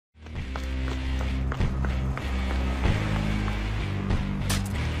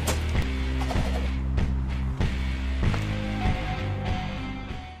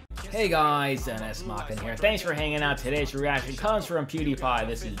Hey guys, NS Mockin here. Thanks for hanging out. Today's reaction comes from PewDiePie.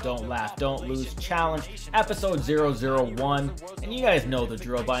 This is Don't Laugh, Don't Lose Challenge, episode 001. And you guys know the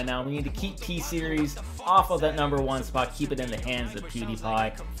drill by now. We need to keep T-Series off of that #1 spot, keep it in the hands of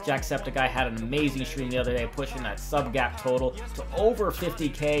PewDiePie. Jacksepticeye had an amazing stream the other day, pushing that sub gap total to over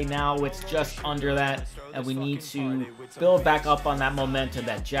 50k. Now it's just under that, and we need to build back up on that momentum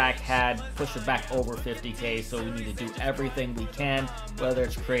that Jack had, push it back over 50k. So we need to do everything we can, whether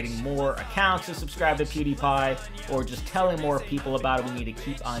it's creating more accounts to subscribe to PewDiePie or just telling more people about it. We need to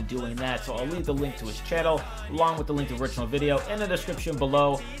keep on doing that. So I'll leave the link to his channel along with the link to the original video in the description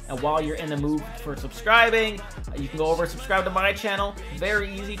below. And while you're in the mood for subscribing, you can go over and subscribe to my channel.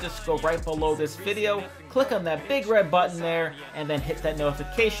 Very easy, just go right below this video, click on that big red button there, and then hit that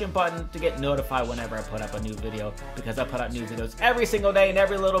notification button to get notified whenever I put up a new video, because I put out new videos every single day and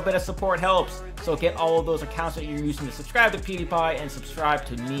every little bit of support helps. So get all of those accounts that you're using to subscribe to PewDiePie and subscribe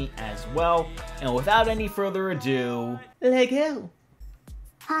to me as well. And without any further ado, LEGGO.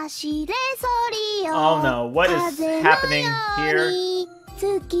 Oh no, what is happening here?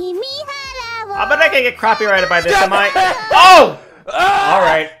 I bet I can get copyrighted by this, am I? Oh!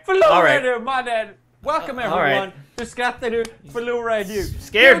 Alright. Alright. My dad. Welcome everyone to Reactor Blue Radio.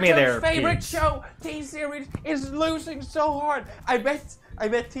 Scared me there. Favorite show, T-Series, is losing so hard. I bet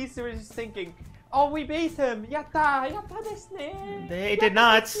T-Series is thinking, oh, we beat him. Yatta, yatta desu. They did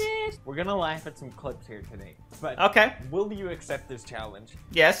not. We're gonna laugh at some clips here today. But okay. Will you accept this challenge?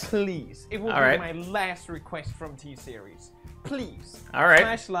 Yes. Please. It will be my last request from T-Series. Please. Alright.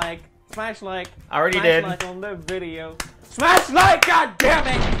 Smash like. I already did. Smash like on the video. Smash like, god damn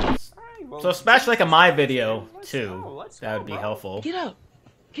it! Well, so smash like on my video too. That would be helpful. Get up,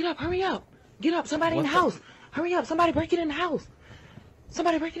 hurry up, get up! Somebody in the house, hurry up! Somebody break it in the house.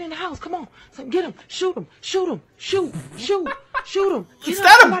 Somebody break it in the house. Come on, get him! Shoot him! Shoot him! Shoot him! Is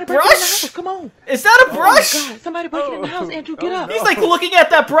that a brush? Come on! Is that a brush? Oh my God. Somebody break it in the house. Andrew, get up! He's like looking at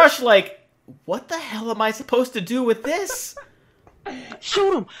that brush like, what the hell am I supposed to do with this?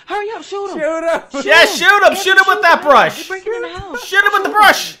 Shoot him! Hurry up! Shoot him! Shoot him! Yeah, shoot him! Shoot him with that brush! Break it in the house. Shoot him with the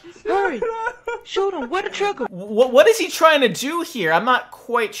brush! Hurry! Shoot him! Where the trigger? What is he trying to do here? I'm not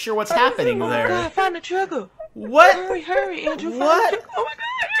quite sure what's happening there. Oh my God! Find the trigger! What? Hurry, Andrew! What? Oh my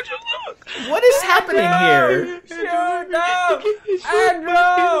God, Andrew, look! What is happening here? Shoot them!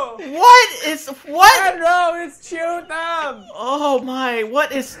 Andrew! What? Andrew, it's shoot them! Oh my,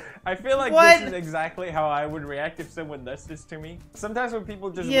 what is... I feel like this is exactly how I would react if someone does this to me. Sometimes when people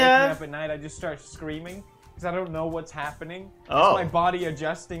just wake me up at night, I just start screaming because I don't know what's happening. Oh. It's my body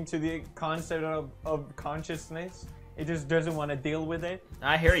adjusting to the concept of consciousness. It just doesn't want to deal with it.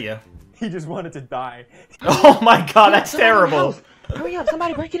 I hear you. He just wanted to die. Oh my God, that's terrible. Hurry up,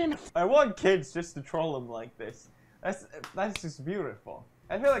 somebody break it in. I want kids just to troll them like this. That's just beautiful.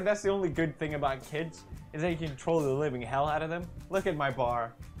 I feel like that's the only good thing about kids, is that you can troll the living hell out of them. Look at my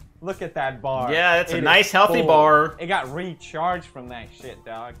bar. Look at that bar. Yeah, that's a nice, healthy bar. It got recharged from that shit,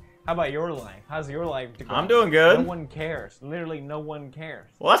 dog. How about your life? How's your life going? I'm doing good. No one cares. Literally, no one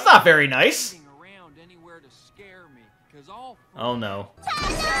cares. Well, that's not very nice. Oh no.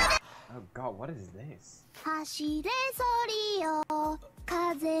 Oh God, what is this?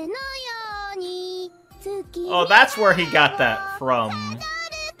 Oh, that's where he got that from.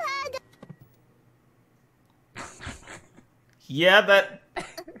 Yeah,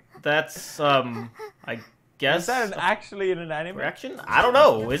 that's, I guess... Is that actually in an anime? Reaction? I don't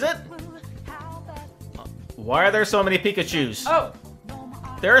know, is it? Why are there so many Pikachus? Oh!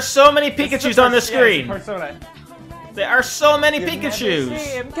 There are so many Pikachus on the screen! Yeah, Persona. There are so many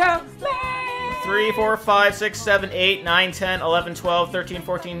Pikachus! 3, 4, 5, 6, 7, 8, 9, 10, 11, 12, 13,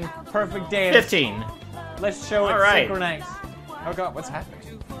 14... Perfect dance. 15. Let's show it synchronized. Oh God, what's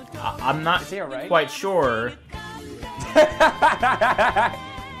happening? I'm not quite sure.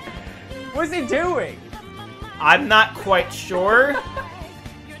 What's he doing? I'm not quite sure.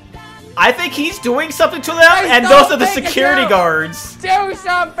 I think he's doing something to them, and those are the security guards. Do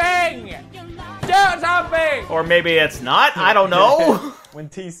something! Do something! Or maybe it's not, I don't know. When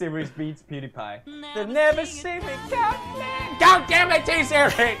T-Series beats PewDiePie. They'll never see me coming. God damn it,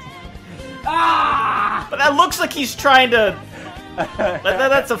 T-Series! Ah! But that looks like he's trying to...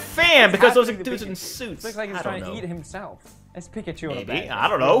 that's a fan, because those are dudes in suits. Looks like he's trying to eat himself. It's Pikachu on a bag. I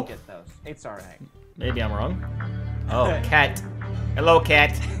don't know. Get those. It's alright. Maybe I'm wrong. Oh, cat. Hello,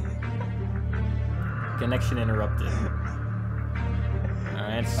 cat. Connection interrupted.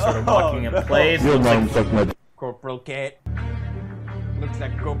 Alright, sort of walking in place. Like... Corporal Cat. Looks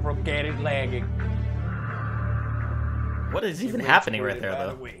like Corporal Cat is lagging. What is even happening right there,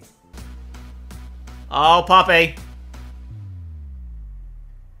 though? Oh, Poppy.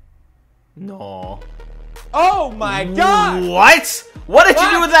 No. Oh my god! What? What did you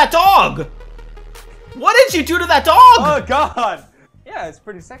do with that dog? What did you do to that dog? Oh god! Yeah, it's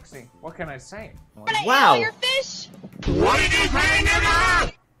pretty sexy. What can I say? Wow. Your fish? What did you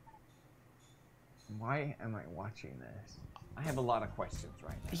say? Why am I watching this? I have a lot of questions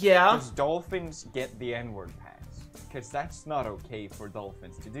right now. Yeah. Does dolphins get the N-word pass? Because that's not okay for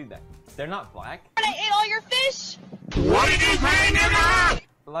dolphins to do that. They're not black. I ate all your fish? What did you say?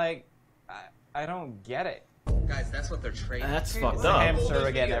 Like, I don't get it. Guys, that's what they're trading. That's It's fucked a up. hamster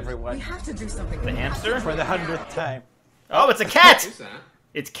again, everyone. have to do something. The hamster? For the 100th time. Oh, it's a cat. Who's that?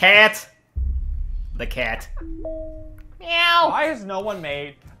 It's cat. The cat. Meow. Why has no one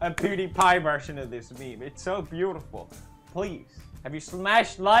made a PewDiePie version of this meme? It's so beautiful. Please. Have you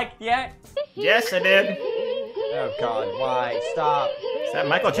smashed liked yet? Yes, I did. Oh god, why? Stop. Is that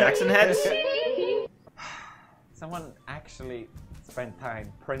Michael Jackson heads? Someone actually spent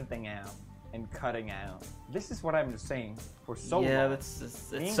time printing out and cutting out. This is what I'm saying for so Yeah, long.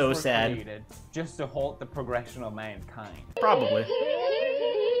 it's Memes so were sad. created just to halt the progression of mankind. Probably.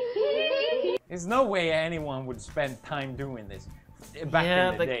 There's no way anyone would spend time doing this back Yeah,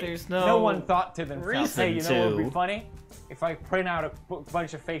 in the like, day. there's No no one thought to themselves, hey, you reason know what would to. be funny? If I print out a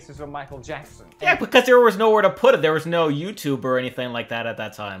bunch of faces of Michael Jackson Yeah, and because there was nowhere to put it. There was no YouTube or anything like that at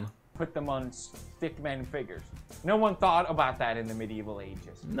that time. put them on stickman figures. No one thought about that in the medieval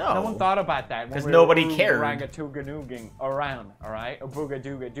ages. No. No one thought about that. when 'Cause we nobody were cared. Orangatuga-nooging around, alright? Or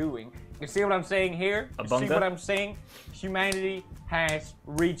booga-dooga doing. You see what I'm saying here? A You see bunga? what I'm saying? Humanity has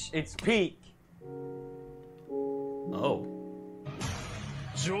reached its peak. Oh.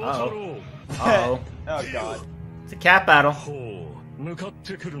 Jotaro. Uh-oh. Oh god. It's a cat battle. ほう、向かっ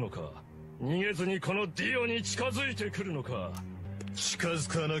てくるのか。逃げずにこのディオに近づいてくるのか。近づ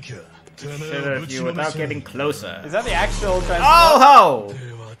かなきゃ。てめ Should えを have ぶち you のめ without せ。 getting closer. Is that the actual transfer? Oh ho!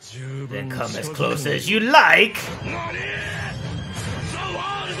 では十 Then 分 come as 近づく close の as you like. 何？ザワ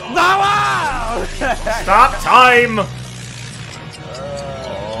ールド。 Stop time!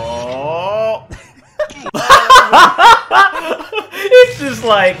 Oh. It's just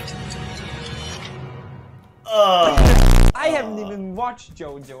like. I haven't even watched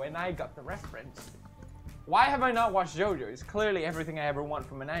JoJo and I got the reference. Why have I not watched JoJo? It's clearly everything I ever want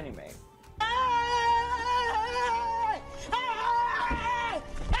from an anime.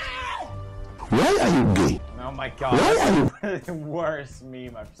 Why are you gay? Oh my god, that's the worst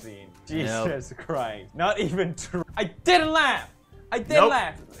meme I've seen. Jesus Christ. Not even true. I didn't laugh! I did Nope.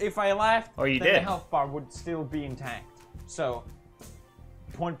 laugh! If I laughed, Or you then the did. health bar would still be intact. So,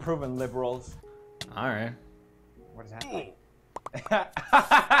 point proven, liberals. Alright. What is happening?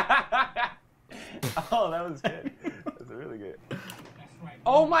 Oh, that was good. That was really good.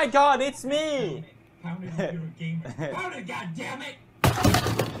 Oh my god, it's me!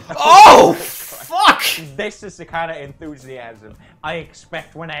 Oh! Fuck! This is the kind of enthusiasm I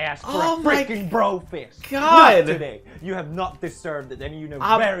expect when I ask for Oh a my freaking bro fist. God. Not today. You have not deserved it, and you know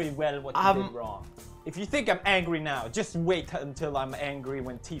I'm- very well what you I'm- did wrong. If you think I'm angry now, just wait until I'm angry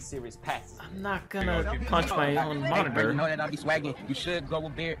when T-Series passes. I'm not gonna punch my own You monitor. know that I be swagging. You should grow a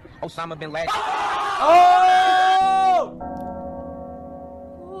beard. Osama bin Laden. Oh!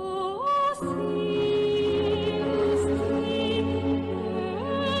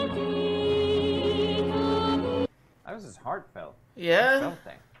 That was just heartfelt. Yeah? Felt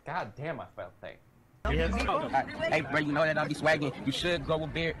thing. God damn, I felt thing. Hey, bro, you know that I be swagging. You should grow a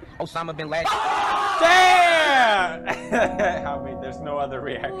beard. Osama bin Laden. Damn! I mean, there's no other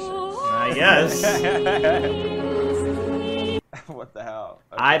reaction. I guess. What the hell?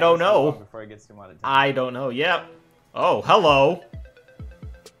 I don't let's move know. on Before it gets too monetized. I don't know. Yep. Oh, hello.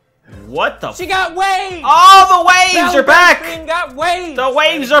 What the? She got waves! Oh, the waves are back! Thing got waves! The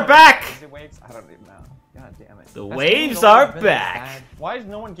waves are back! Is it waves? I don't even know. God damn it. The That's waves always are been this back. bad. Why is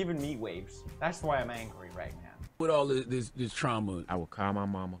no one giving me waves? That's why I'm angry right now. With all this trauma, I would call my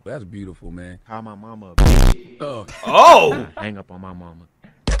mama. that's beautiful, man. Call my mama. Oh, Oh! Hang up on my mama.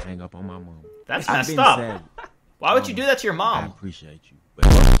 Hang up on my mama. That's I've messed been up. sad. Why would you do that to your I mom? appreciate you, but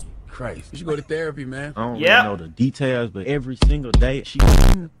I Christ. You should go to therapy, man. don't Yep. really know the details, but every single day she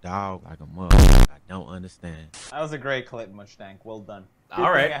dog like a mother. I don't understand. That was a great clip, Mushtank. Well done. Good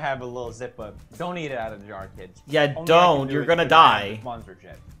All right. thing I have a little zip up. Don't eat it out of the jar, kids. Yeah, Only I can don't. do You're it gonna because I have die. the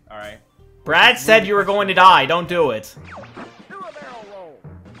Sponsorship. All right. Brad said you were going to die. Don't do it.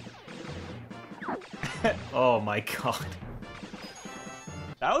 Oh my god.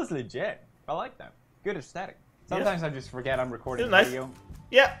 That was legit. I like that. Good aesthetic. Sometimes I just forget I'm recording It's nice. video,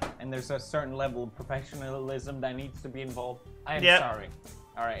 Yep. and there's a certain level of professionalism that needs to be involved. I am Yep. sorry.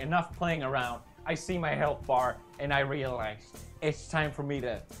 All right, enough playing around. I see my health bar, and I realize it's time for me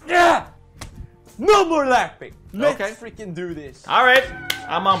to No more laughing. Let's Okay. freaking do this. All right,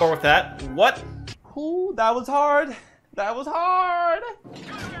 I'm on board with that. What? Ooh, that was hard. That was hard.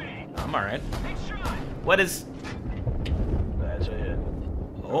 I'm all right. What is? That's it.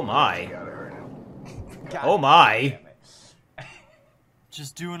 Oh my. God Oh my. damn it.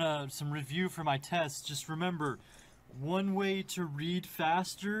 Just doing some review for my test. Just remember, one way to read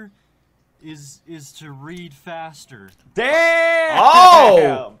faster is to read faster. Damn!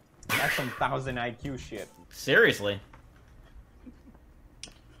 Oh! That's some 1000 IQ shit. Seriously.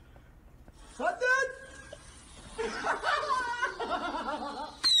 What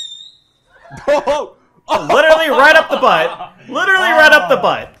Oh! Literally right up the butt. Literally right up the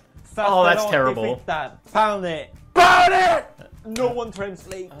butt. Oh, that's terrible. Defeat that. Pound it. Pound it! No one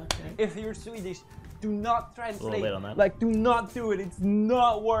translate. If you're Swedish, do not translate. late on that. Like, do not do it. It's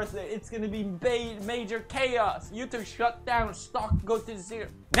not worth it. It's gonna be major chaos. YouTube shut down. Stock go to 0.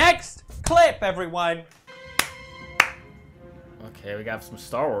 Next clip, everyone. Okay, we got some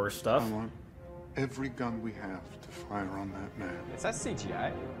Star Wars stuff. I want every gun we have to fire on that man. Is that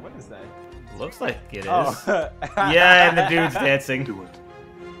CGI? What is that? Looks like it is. Oh. Yeah, and the dude's dancing. Do it.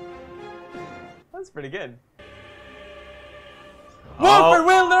 That's pretty good. Oh. Wolfer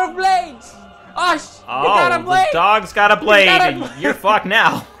wielder of blades! Osh! You Oh, got a the blade! dog's got a blade, got a and blade. you're fucked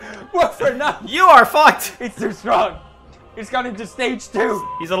now. Wolfer, no! You are fucked. It's too strong. It's gone into stage 2.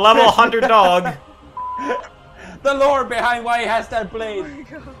 He's a level 100 dog. The lore behind why he has that blade.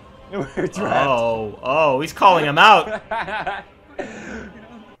 We're trapped. Oh, he's calling him out.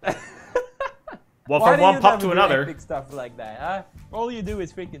 Well, Why from do one you pup never to do another. epic stuff like that, huh? All you do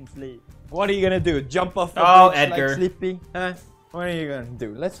is freaking sleep. What are you gonna do? Jump off the Oh, bridge Edgar. like Sleepy? Huh? What are you gonna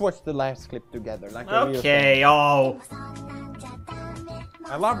do? Let's watch the last clip together. Like a real Okay, oh. thing.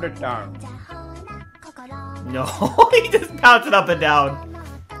 I love the charm. No, he just bounced up and down.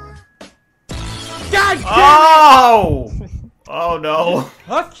 God damn Oh! Oh no.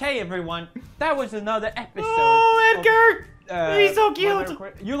 it! Okay, everyone. That was another episode. Oh, Edgar! He's so cute.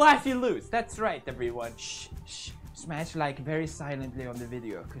 You laugh, you lose. That's right, everyone. Shh, shh. Smash like very silently on the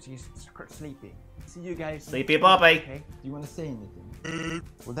video because he's sleeping. See you guys. Sleepy puppy. Okay. Do you want to say anything?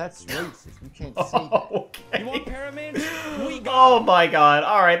 Well, that's racist. You can't say that. Okay. You want pyramids? We got Oh my god.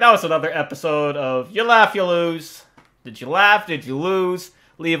 Alright, that was another episode of You Laugh, You Lose. Did you laugh? Did you lose?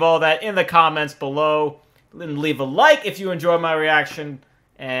 Leave all that in the comments below. And leave a like if you enjoyed my reaction.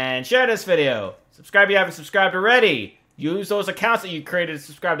 And share this video. Subscribe if you haven't subscribed already. Use those accounts that you created to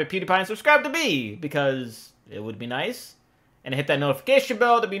subscribe to PewDiePie and subscribe to me. Because it would be nice. And hit that notification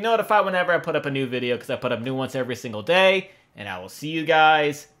bell to be notified whenever I put up a new video. Because I put up new ones every single day. And I will see you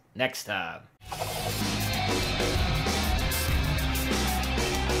guys next time.